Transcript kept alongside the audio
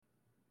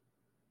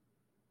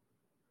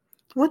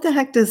What the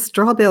heck does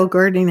straw bale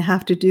gardening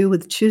have to do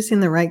with choosing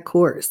the right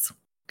course?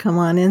 Come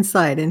on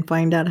inside and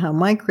find out how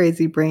my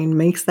crazy brain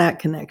makes that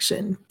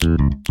connection.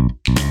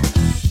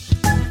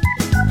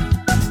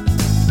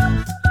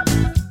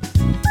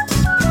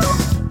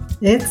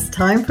 It's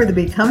time for the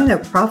Becoming a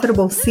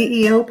Profitable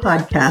CEO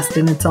podcast,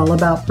 and it's all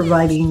about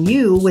providing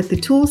you with the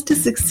tools to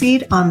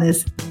succeed on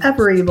this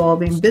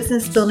ever-evolving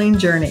business-building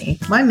journey.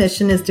 My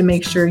mission is to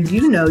make sure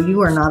you know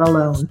you are not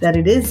alone, that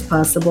it is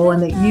possible,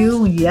 and that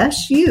you,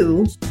 yes,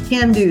 you,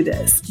 can do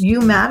this. You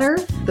matter.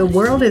 The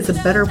world is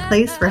a better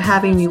place for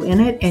having you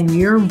in it, and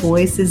your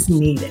voice is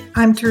needed.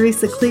 I'm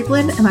Teresa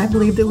Cleveland, and I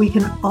believe that we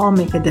can all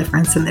make a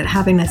difference, and that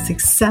having a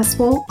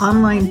successful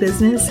online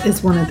business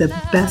is one of the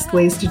best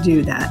ways to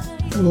do that.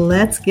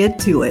 Let's get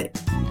to it.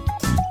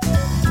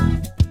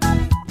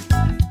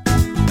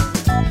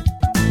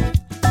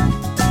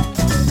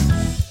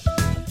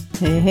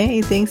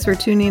 Hey, thanks for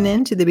tuning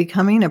in to the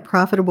Becoming a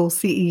Profitable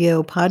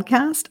CEO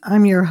podcast.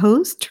 I'm your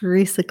host,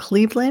 Teresa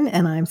Cleveland,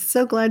 and I'm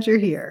so glad you're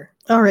here.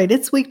 All right,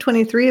 it's week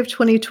 23 of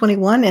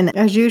 2021, and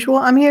as usual,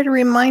 I'm here to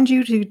remind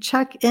you to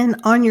check in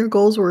on your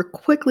goals. We're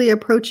quickly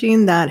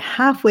approaching that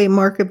halfway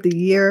mark of the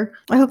year.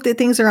 I hope that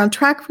things are on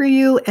track for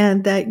you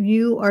and that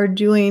you are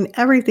doing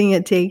everything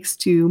it takes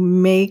to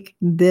make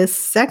this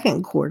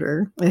second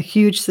quarter a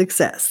huge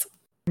success.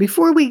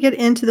 Before we get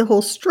into the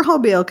whole straw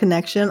bale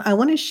connection, I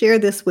want to share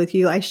this with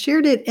you. I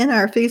shared it in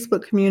our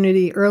Facebook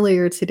community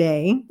earlier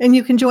today, and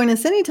you can join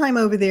us anytime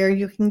over there.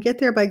 You can get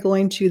there by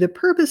going to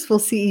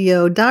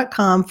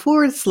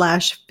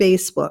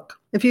thepurposefulceo.com/Facebook.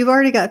 If you've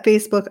already got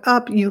Facebook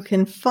up, you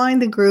can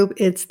find the group.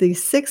 It's the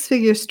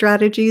 6-Figure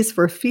Strategies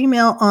for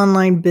Female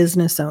Online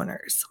Business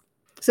Owners.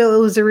 So it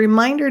was a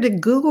reminder to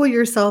Google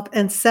yourself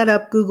and set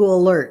up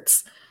Google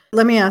Alerts.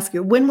 Let me ask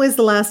you, when was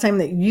the last time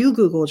that you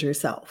Googled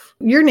yourself?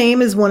 Your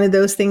name is one of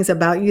those things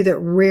about you that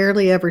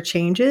rarely ever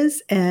changes,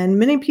 and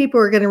many people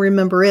are going to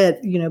remember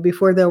it,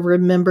 before they'll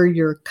remember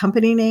your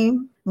company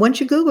name.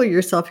 Once you Google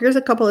yourself, here's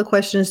a couple of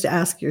questions to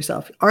ask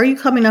yourself. Are you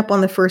coming up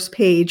on the first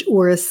page,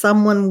 or is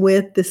someone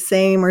with the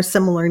same or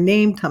similar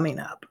name coming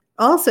up?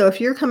 Also, if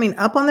you're coming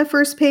up on the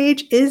first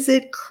page, is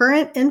it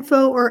current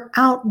info or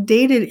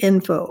outdated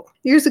info?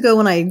 Years ago,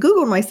 when I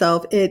Googled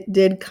myself, it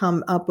did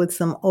come up with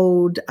some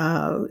old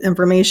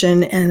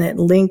information, and it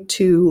linked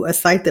to a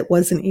site that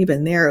wasn't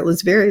even there. It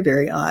was very,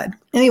 very odd.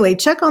 Anyway,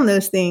 check on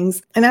those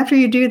things. And after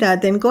you do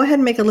that, then go ahead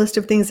and make a list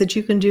of things that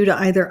you can do to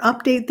either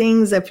update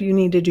things if you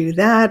need to do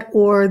that,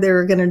 or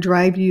they're going to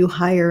drive you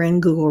higher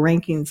in Google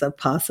rankings if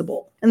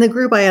possible. In the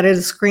group, I added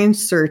a screen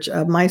search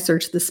of my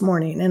search this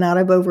morning, and out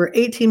of over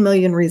 18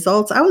 million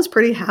results, I was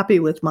pretty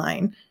happy with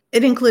mine.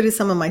 It included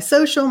some of my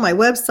social, my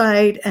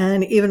website,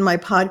 and even my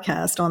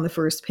podcast on the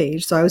first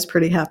page. So I was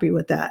pretty happy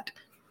with that.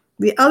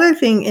 The other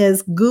thing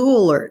is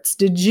Google Alerts.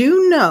 Did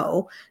you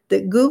know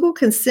that Google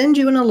can send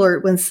you an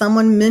alert when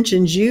someone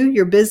mentions you,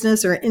 your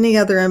business, or any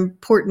other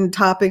important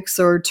topics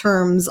or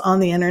terms on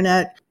the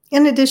internet?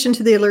 In addition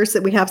to the alerts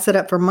that we have set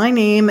up for my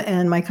name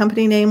and my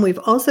company name, we've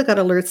also got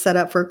alerts set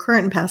up for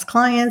current and past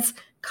clients,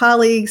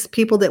 colleagues,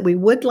 people that we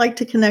would like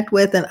to connect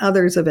with, and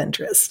others of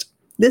interest.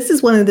 This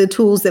is one of the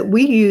tools that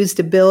we use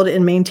to build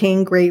and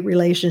maintain great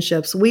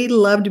relationships. We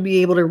love to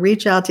be able to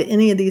reach out to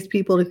any of these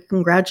people to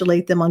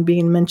congratulate them on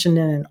being mentioned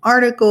in an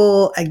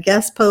article, a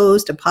guest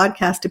post, a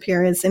podcast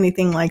appearance,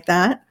 anything like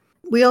that.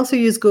 We also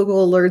use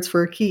Google Alerts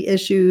for key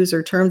issues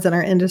or terms in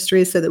our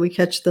industry so that we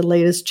catch the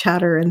latest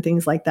chatter and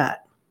things like that.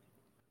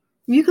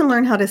 You can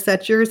learn how to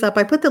set yours up.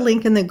 I put the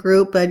link in the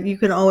group, but you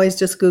can always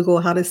just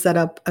Google how to set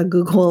up a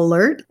Google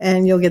alert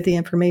and you'll get the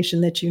information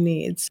that you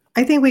need.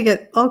 I think we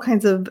get all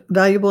kinds of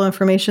valuable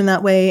information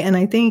that way, and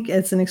I think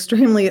it's an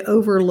extremely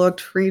overlooked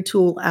free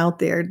tool out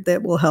there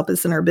that will help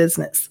us in our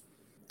business.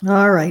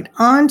 All right,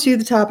 on to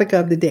the topic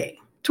of the day.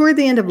 Toward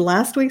the end of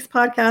last week's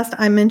podcast,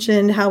 I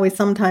mentioned how we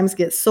sometimes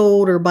get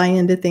sold or buy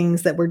into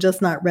things that we're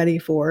just not ready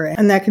for,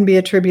 and that can be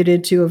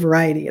attributed to a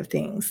variety of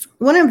things.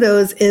 One of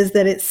those is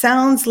that it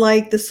sounds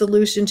like the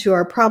solution to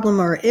our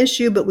problem or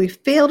issue, but we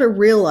fail to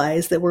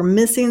realize that we're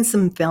missing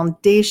some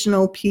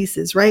foundational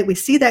pieces, right? We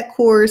see that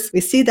course,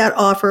 we see that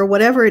offer,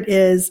 whatever it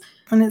is,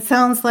 and it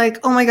sounds like,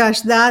 oh my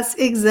gosh, that's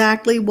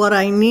exactly what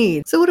I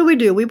need. So what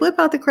do? We whip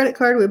out the credit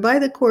card, we buy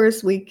the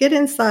course, we get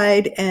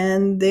inside,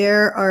 and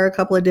there are a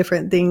couple of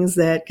different things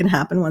that can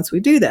happen once we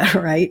do that,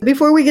 right?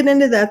 Before we get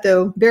into that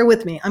though, bear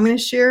with me. I'm going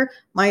to share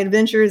my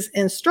adventures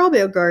in straw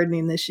bale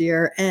gardening this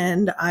year,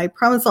 and I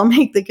promise I'll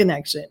make the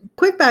connection.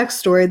 Quick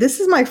backstory.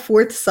 This is my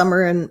 4th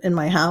summer in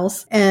my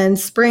house, and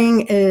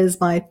spring is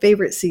my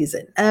favorite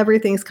season.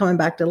 Everything's coming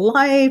back to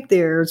life.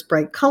 There's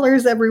bright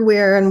colors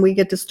everywhere, and we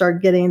get to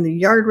start getting the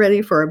yard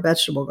ready for our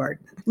vegetable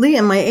garden.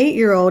 Liam, my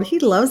 8-year-old, he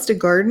loves to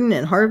garden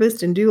and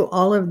harvest and do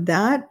all of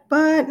that,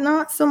 but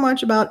not so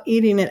much about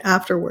eating it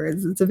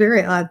afterwards. It's a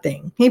very odd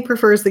thing. He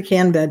prefers the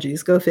canned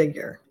veggies, go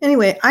figure.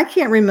 Anyway, I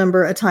can't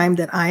remember a time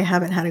that I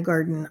haven't had a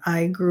garden.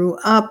 I grew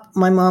up,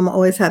 my mom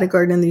always had a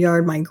garden in the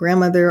yard. My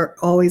grandmother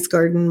always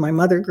gardened. My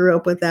mother grew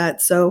up with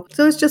that. So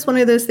it's just one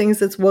of those things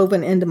that's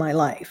woven into my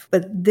life.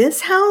 But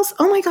this house,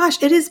 oh my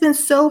gosh, it has been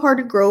so hard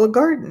to grow a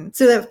garden.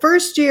 So that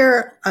first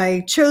year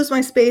I chose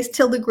my space,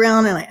 tilled the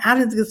ground, and I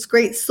added this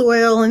great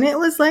soil, and it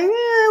was like,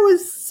 it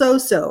was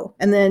so-so.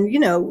 And then,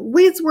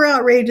 weeds were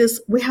outrageous.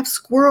 We have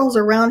squirrels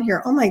around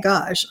here. Oh my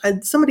gosh.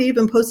 Somebody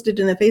even posted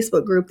in a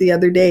Facebook group the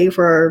other day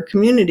for our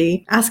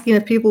community asking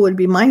if people would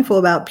be mindful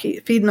about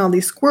feeding all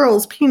these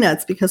squirrels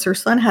peanuts because her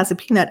son has a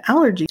peanut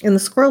allergy. And the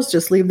squirrels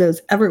just leave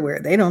those everywhere.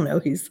 They don't know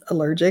he's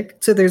allergic.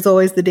 So there's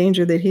always the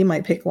danger that he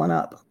might pick one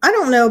up. I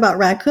don't know about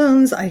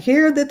raccoons. I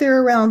hear that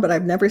they're around, but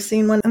I've never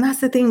seen one. And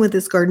that's the thing with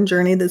this garden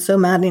journey that's so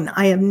maddening.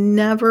 I have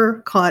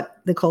never caught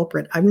the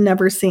culprit. I've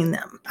never seen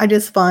them. I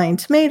just find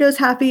tomatoes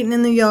half eaten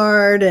in the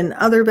yard and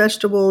other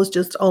vegetables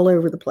just all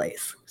over the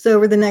place. So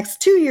over the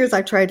next 2 years,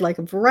 I tried like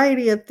a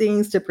variety of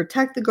things to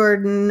protect the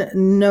garden.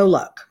 No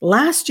luck.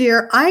 Last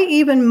year, I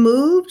even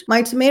moved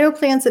my tomato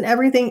plants and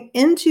everything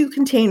into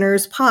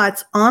containers,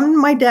 pots on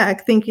my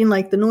deck, thinking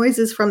like the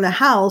noises from the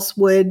house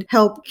would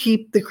help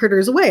keep the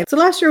critters away. So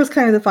last year was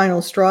kind of the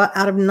final straw.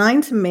 Out of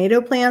 9 tomato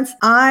plants,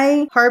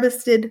 I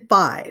harvested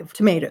 5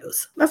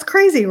 tomatoes. That's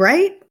crazy,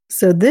 right?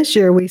 So this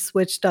year we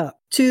switched up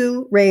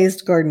 2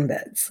 raised garden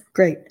beds.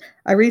 Great.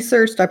 I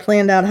researched, I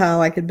planned out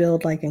how I could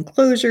build like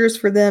enclosures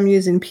for them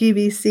using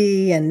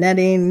PVC and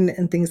netting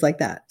and things like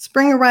that.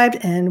 Spring arrived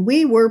and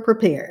we were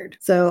prepared.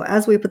 So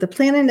as we put the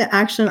plan into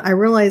action, I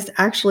realized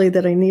actually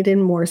that I needed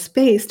more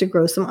space to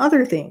grow some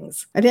other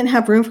things. I didn't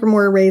have room for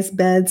more raised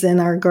beds in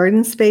our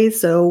garden space.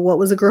 So what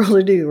was a girl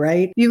to do,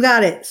 right? You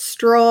got it.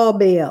 Straw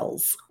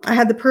bales. I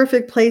had the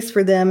perfect place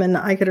for them and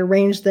I could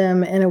arrange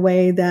them in a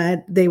way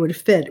that they would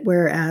fit,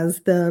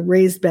 whereas the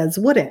raised beds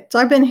wouldn't. So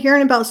I've been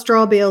hearing about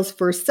straw bales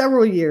for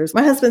several years.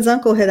 My husband's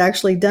uncle had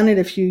actually done it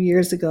a few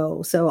years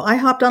ago, so I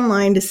hopped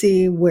online to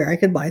see where I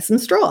could buy some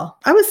straw.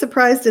 I was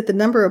surprised at the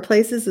number of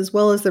places as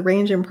well as the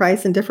range in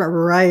price and different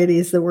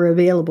varieties that were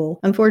available.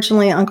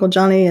 Unfortunately, Uncle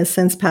Johnny has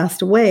since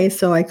passed away,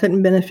 so I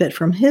couldn't benefit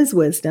from his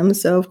wisdom,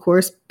 so of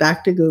course,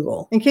 back to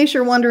Google. In case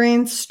you're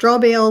wondering, straw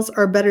bales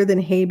are better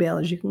than hay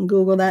bales. You can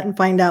Google that and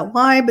find out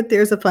why, but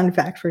there's a fun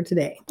fact for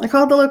today. I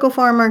called the local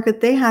farm market.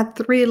 They had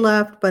 3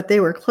 left, but they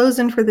were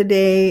closing for the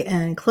day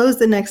and closed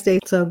the next day.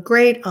 So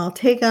great, I'll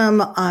take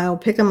them. I'll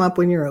pick them up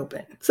when you're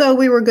open. So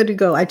we were good to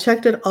go. I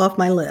checked it off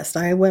my list.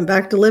 I went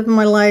back to living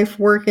my life,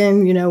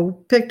 working,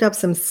 picked up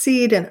some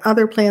seed and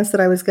other plants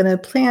that I was going to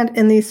plant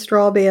in these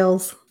straw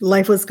bales.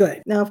 Life was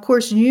good. Now, of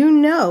course,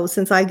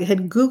 since I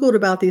had Googled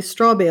about these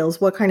straw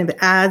bales, what kind of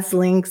ads,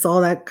 links,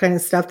 all that kind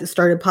of stuff that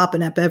started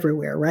popping up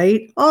everywhere,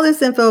 right? All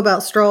this info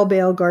about straw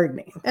bale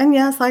gardening. And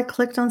yes, I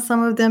clicked on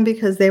some of them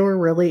because they were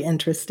really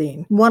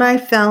interesting. What I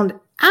found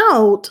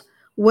out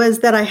was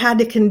that I had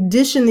to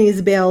condition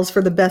these bales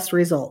for the best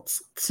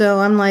results. So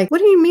I'm like, what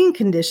do you mean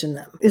condition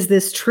them? Is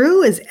this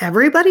true? Is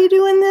everybody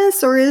doing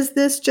this? Or is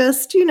this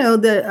just,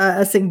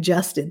 a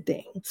suggested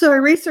thing? So I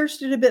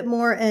researched it a bit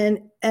more and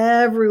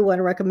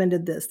everyone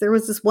recommended this. There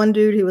was this one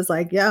dude who was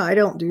like, yeah, I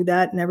don't do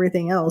that and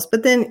everything else.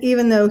 But then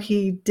even though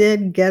he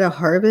did get a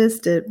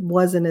harvest, it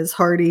wasn't as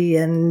hearty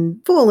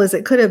and full as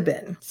it could have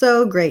been.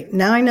 So great.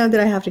 Now I know that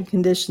I have to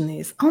condition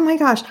these. Oh my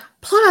gosh.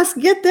 Plus,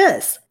 get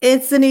this.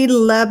 It's an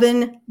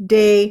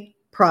 11-day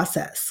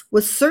process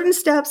with certain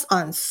steps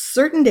on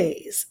certain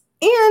days.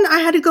 And I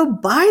had to go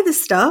buy the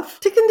stuff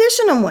to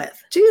condition them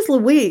with. Geez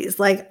Louise,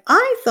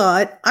 I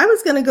thought I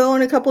was going to go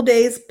in a couple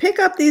days, pick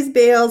up these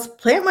bales,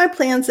 plant my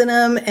plants in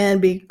them,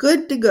 and be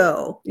good to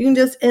go. You can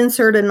just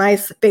insert a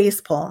nice face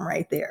palm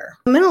right there.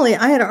 Mentally,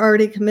 I had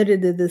already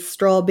committed to this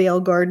straw bale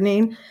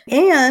gardening,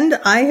 and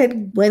I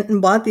had went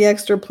and bought the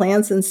extra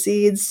plants and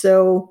seeds,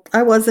 so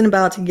I wasn't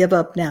about to give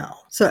up now.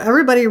 So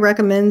everybody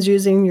recommends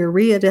using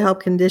urea to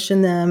help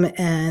condition them,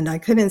 and I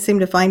couldn't seem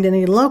to find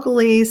any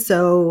locally,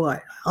 so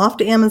off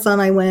to Amazon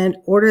I went,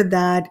 ordered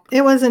that.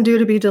 It wasn't due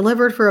to be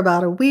delivered for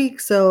about a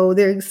week, so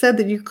they said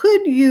that you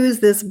could use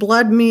this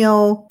blood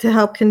meal to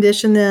help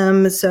condition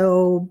them.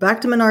 So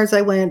back to Menards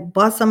I went,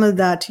 bought some of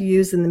that to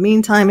use in the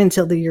meantime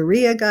until the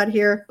urea got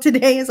here.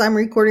 Today, as I'm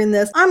recording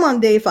this, I'm on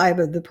day 5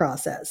 of the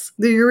process.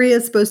 The urea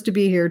is supposed to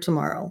be here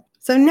tomorrow.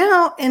 So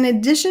now, in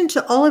addition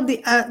to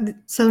the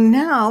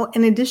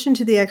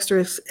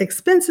extra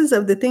expenses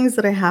of the things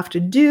that I have to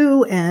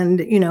do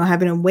and,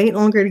 having to wait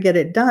longer to get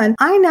it done,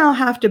 I now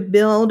have to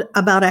build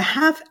about a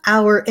half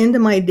hour into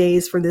my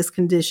days for this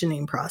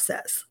conditioning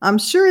process. I'm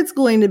sure it's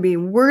going to be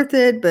worth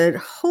it, but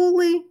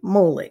holy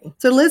moly.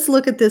 So let's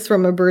look at this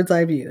from a bird's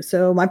eye view.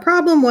 So my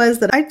problem was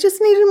that I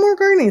just needed more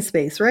gardening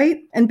space,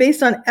 right? And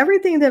based on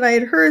everything that I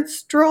had heard,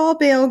 straw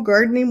bale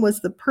gardening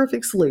was the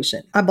perfect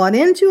solution. I bought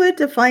into it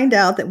to find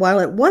out that while while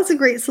it was a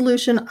great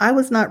solution, I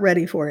was not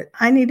ready for it.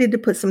 I needed to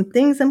put some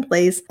things in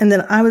place, and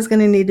then I was going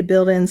to need to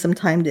build in some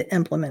time to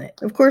implement it.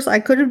 Of course, I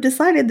could have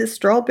decided that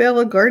straw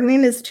bale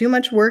gardening is too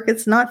much work.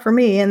 It's not for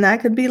me, and that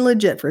could be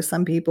legit for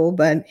some people,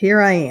 but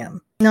here I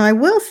am. Now, I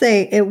will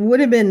say it would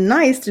have been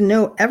nice to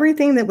know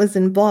everything that was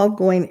involved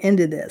going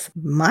into this.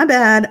 My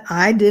bad,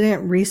 I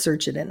didn't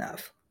research it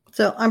enough.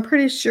 So I'm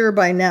pretty sure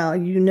by now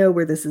you know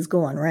where this is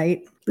going,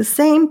 right? The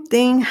same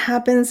thing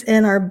happens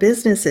in our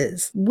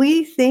businesses.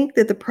 We think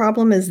that the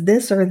problem is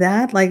this or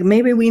that, like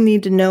maybe we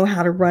need to know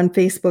how to run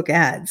Facebook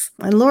ads.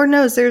 And Lord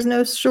knows there's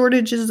no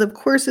shortages of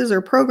courses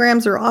or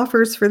programs or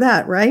offers for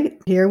that,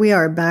 right? Here we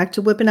are back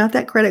to whipping out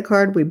that credit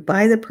card. We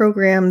buy the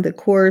program, the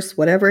course,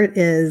 whatever it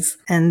is,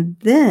 and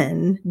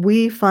then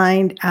we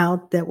find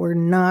out that we're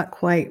not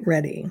quite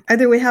ready.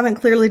 Either we haven't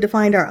clearly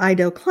defined our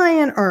ideal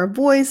client or our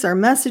voice, our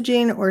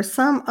messaging, or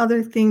some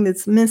other thing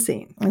that's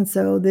missing. And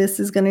so this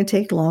is going to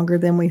take longer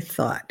than we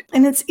thought.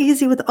 And it's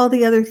easy with all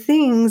the other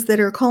things that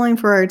are calling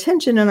for our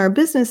attention in our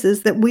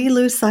businesses that we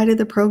lose sight of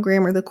the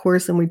program or the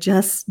course and we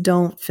just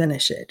don't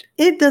finish it.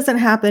 It doesn't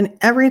happen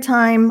every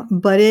time,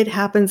 but it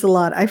happens a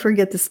lot. I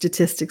forget the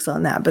statistics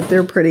on that, but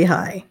they're pretty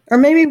high. Or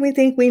maybe we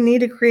think we need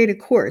to create a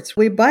course.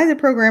 We buy the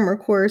program or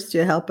course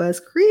to help us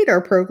create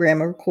our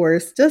program or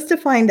course just to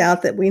find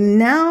out that we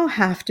now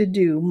have to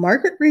do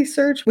market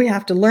research. We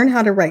have to learn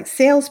how to write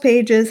sales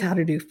pages, how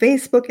to do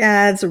Facebook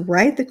ads,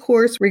 write the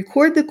course,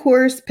 record the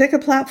course, pick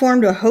a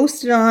platform to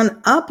host it on,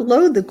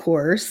 upload the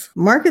course,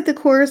 market the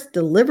course,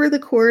 deliver the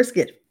course,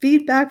 get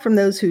feedback from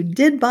those who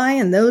did buy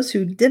and those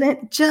who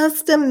didn't,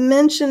 just to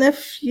mention a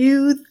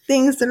few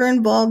things that are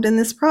involved in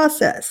this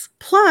process.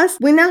 Plus,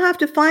 we now have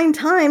to find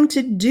time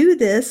to do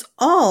this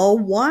all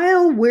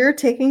while we're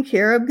taking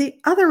care of the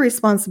other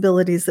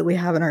responsibilities that we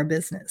have in our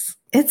business.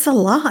 It's a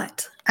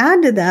lot.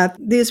 Add to that,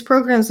 these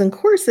programs and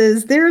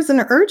courses, there's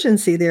an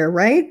urgency there,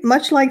 right?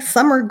 Much like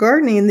summer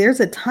gardening, there's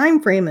a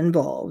time frame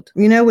involved.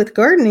 You know, with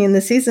gardening,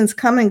 the seasons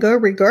come and go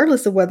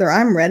regardless of whether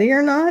I'm ready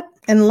or not.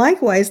 And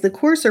likewise, the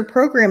course or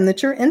program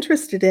that you're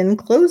interested in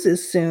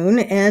closes soon,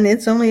 and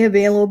it's only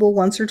available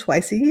once or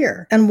twice a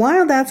year. And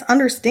while that's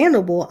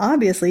understandable,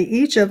 obviously,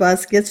 each of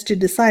us gets to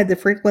decide the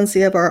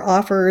frequency of our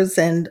offers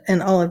and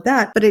all of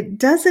that, but it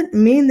doesn't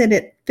mean that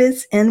it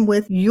fits in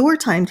with your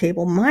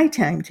timetable, my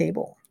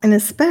timetable, and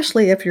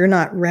especially if you're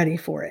not ready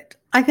for it.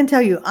 I can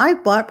tell you, I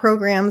bought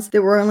programs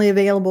that were only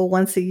available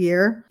once a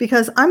year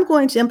because I'm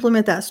going to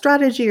implement that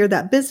strategy or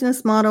that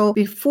business model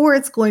before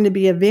it's going to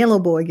be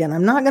available again.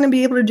 I'm not going to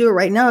be able to do it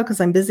right now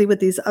because I'm busy with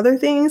these other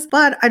things,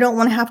 but I don't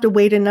want to have to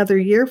wait another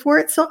year for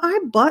it. So I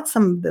bought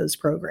some of those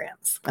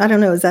programs. I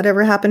don't know, has that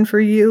ever happened for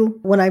you?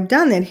 When I've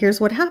done that, here's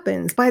what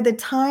happens. By the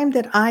time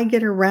that I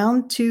get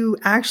around to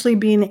actually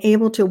being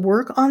able to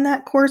work on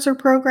that course or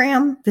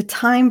program, the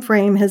time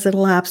frame has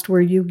elapsed where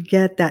you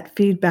get that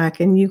feedback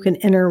and you can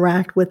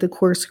interact with the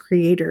course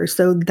creator.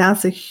 So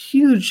that's a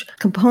huge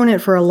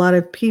component for a lot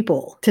of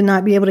people to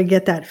not be able to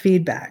get that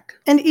feedback.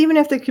 And even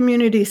if the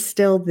community is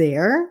still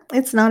there,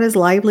 it's not as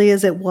lively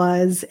as it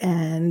was,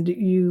 and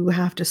you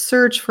have to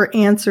search for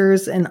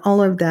answers and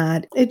all of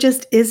that. It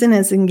just isn't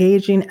as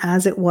engaging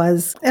as it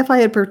was if I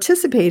had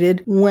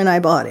participated when I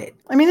bought it.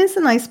 I mean, it's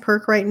a nice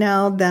perk right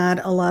now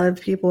that a lot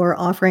of people are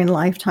offering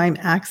lifetime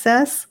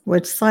access,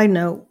 which, side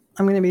note,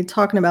 I'm going to be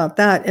talking about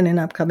that in an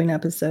upcoming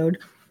episode.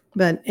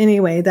 But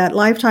anyway, that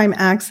lifetime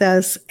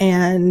access,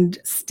 and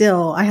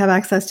still I have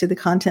access to the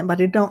content,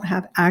 but I don't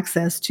have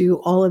access to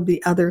all of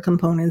the other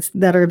components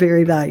that are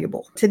very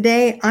valuable.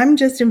 Today, I'm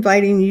just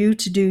inviting you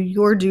to do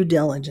your due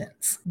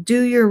diligence,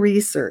 do your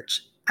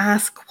research,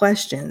 ask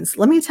questions.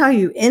 Let me tell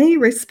you, any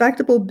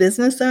respectable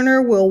business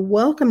owner will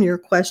welcome your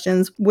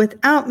questions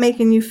without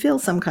making you feel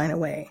some kind of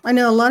way. I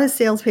know a lot of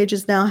sales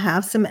pages now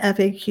have some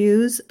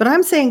FAQs, but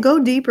I'm saying go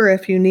deeper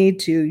if you need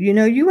to. You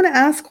know, you want to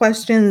ask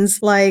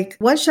questions like,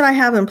 what should I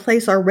have in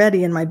place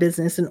already in my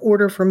business in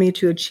order for me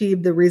to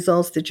achieve the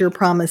results that you're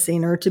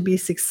promising or to be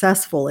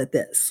successful at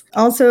this?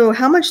 Also,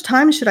 how much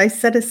time should I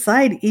set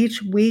aside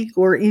each week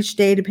or each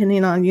day,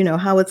 depending on, you know,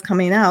 how it's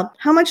coming out?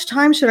 How much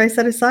time should I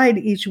set aside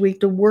each week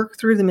to work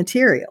through the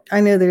material? I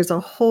know there's a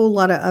whole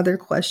lot of other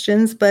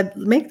questions, but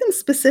make them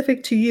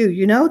specific to you.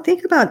 You know,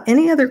 think about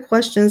any other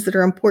questions that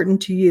are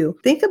important to you.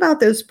 Think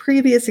about those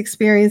previous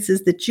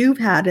experiences that you've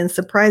had and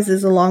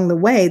surprises along the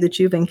way that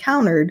you've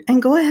encountered,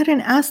 and go ahead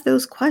and ask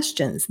those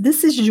questions.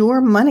 This is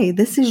your money.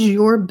 This is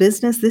your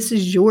business. This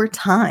is your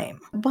time.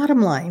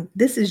 Bottom line,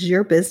 this is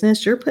your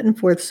business. You're putting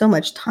forth so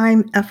much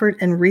time, effort,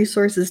 and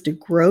resources to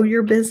grow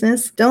your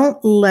business.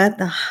 Don't let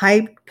the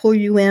hype pull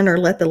you in, or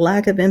let the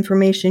lack of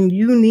information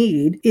you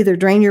need either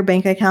drain your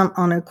bank account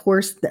on a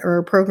course or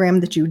a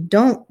program that you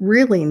don't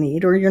really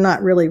need or you're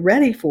not really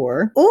ready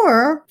for.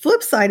 Or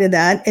flip side of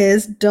that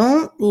is,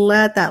 don't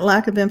let that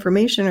lack of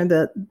information or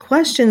the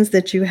questions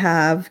that you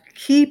have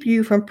keep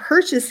you from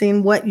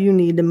purchasing what you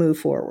need to move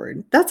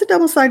forward. That's a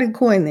double-sided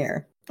coin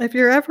there. If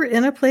you're ever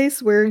in a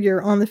place where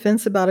you're on the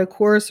fence about a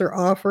course or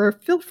offer,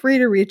 feel free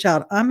to reach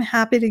out. I'm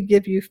happy to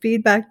give you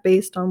feedback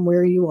based on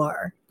where you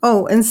are.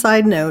 Oh, and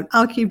side note,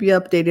 I'll keep you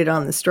updated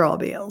on the straw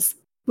bales.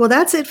 Well,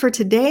 that's it for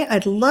today.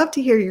 I'd love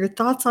to hear your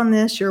thoughts on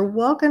this. You're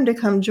welcome to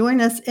come join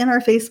us in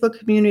our Facebook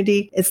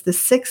community. It's the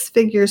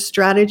 6-Figure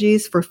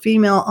Strategies for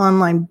Female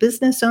Online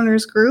Business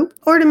Owners group.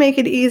 Or to make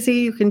it easy,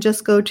 you can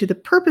just go to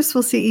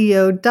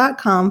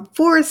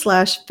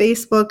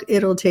thepurposefulceo.com/Facebook.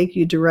 It'll take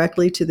you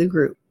directly to the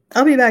group.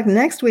 I'll be back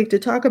next week to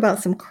talk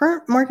about some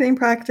current marketing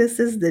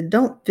practices that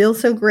don't feel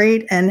so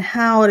great and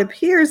how it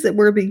appears that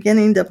we're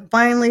beginning to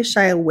finally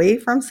shy away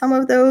from some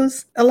of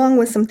those, along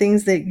with some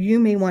things that you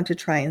may want to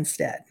try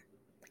instead.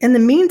 In the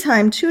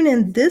meantime, tune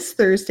in this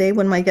Thursday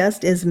when my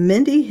guest is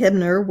Mindy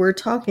Hibner. We're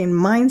talking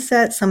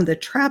mindset, some of the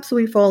traps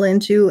we fall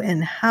into,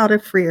 and how to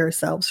free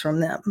ourselves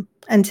from them.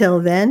 Until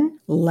then,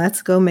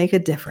 let's go make a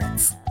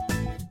difference.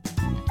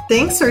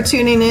 Thanks for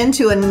tuning in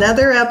to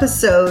another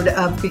episode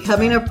of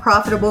Becoming a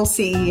Profitable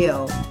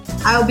CEO.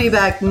 I'll be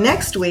back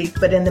next week,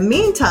 but in the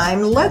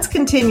meantime, let's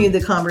continue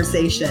the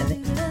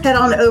conversation. Head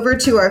on over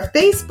to our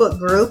Facebook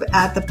group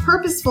at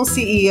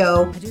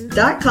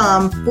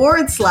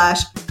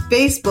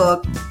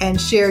thepurposefulceo.com/Facebook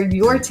and share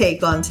your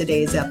take on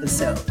today's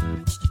episode.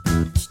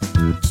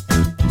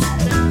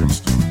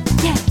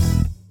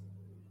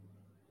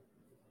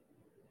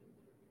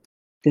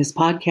 This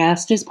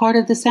podcast is part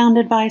of the Sound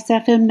Advice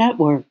FM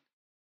network.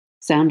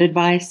 Sound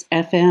Advice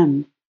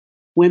FM.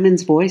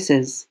 Women's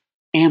voices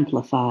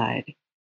amplified.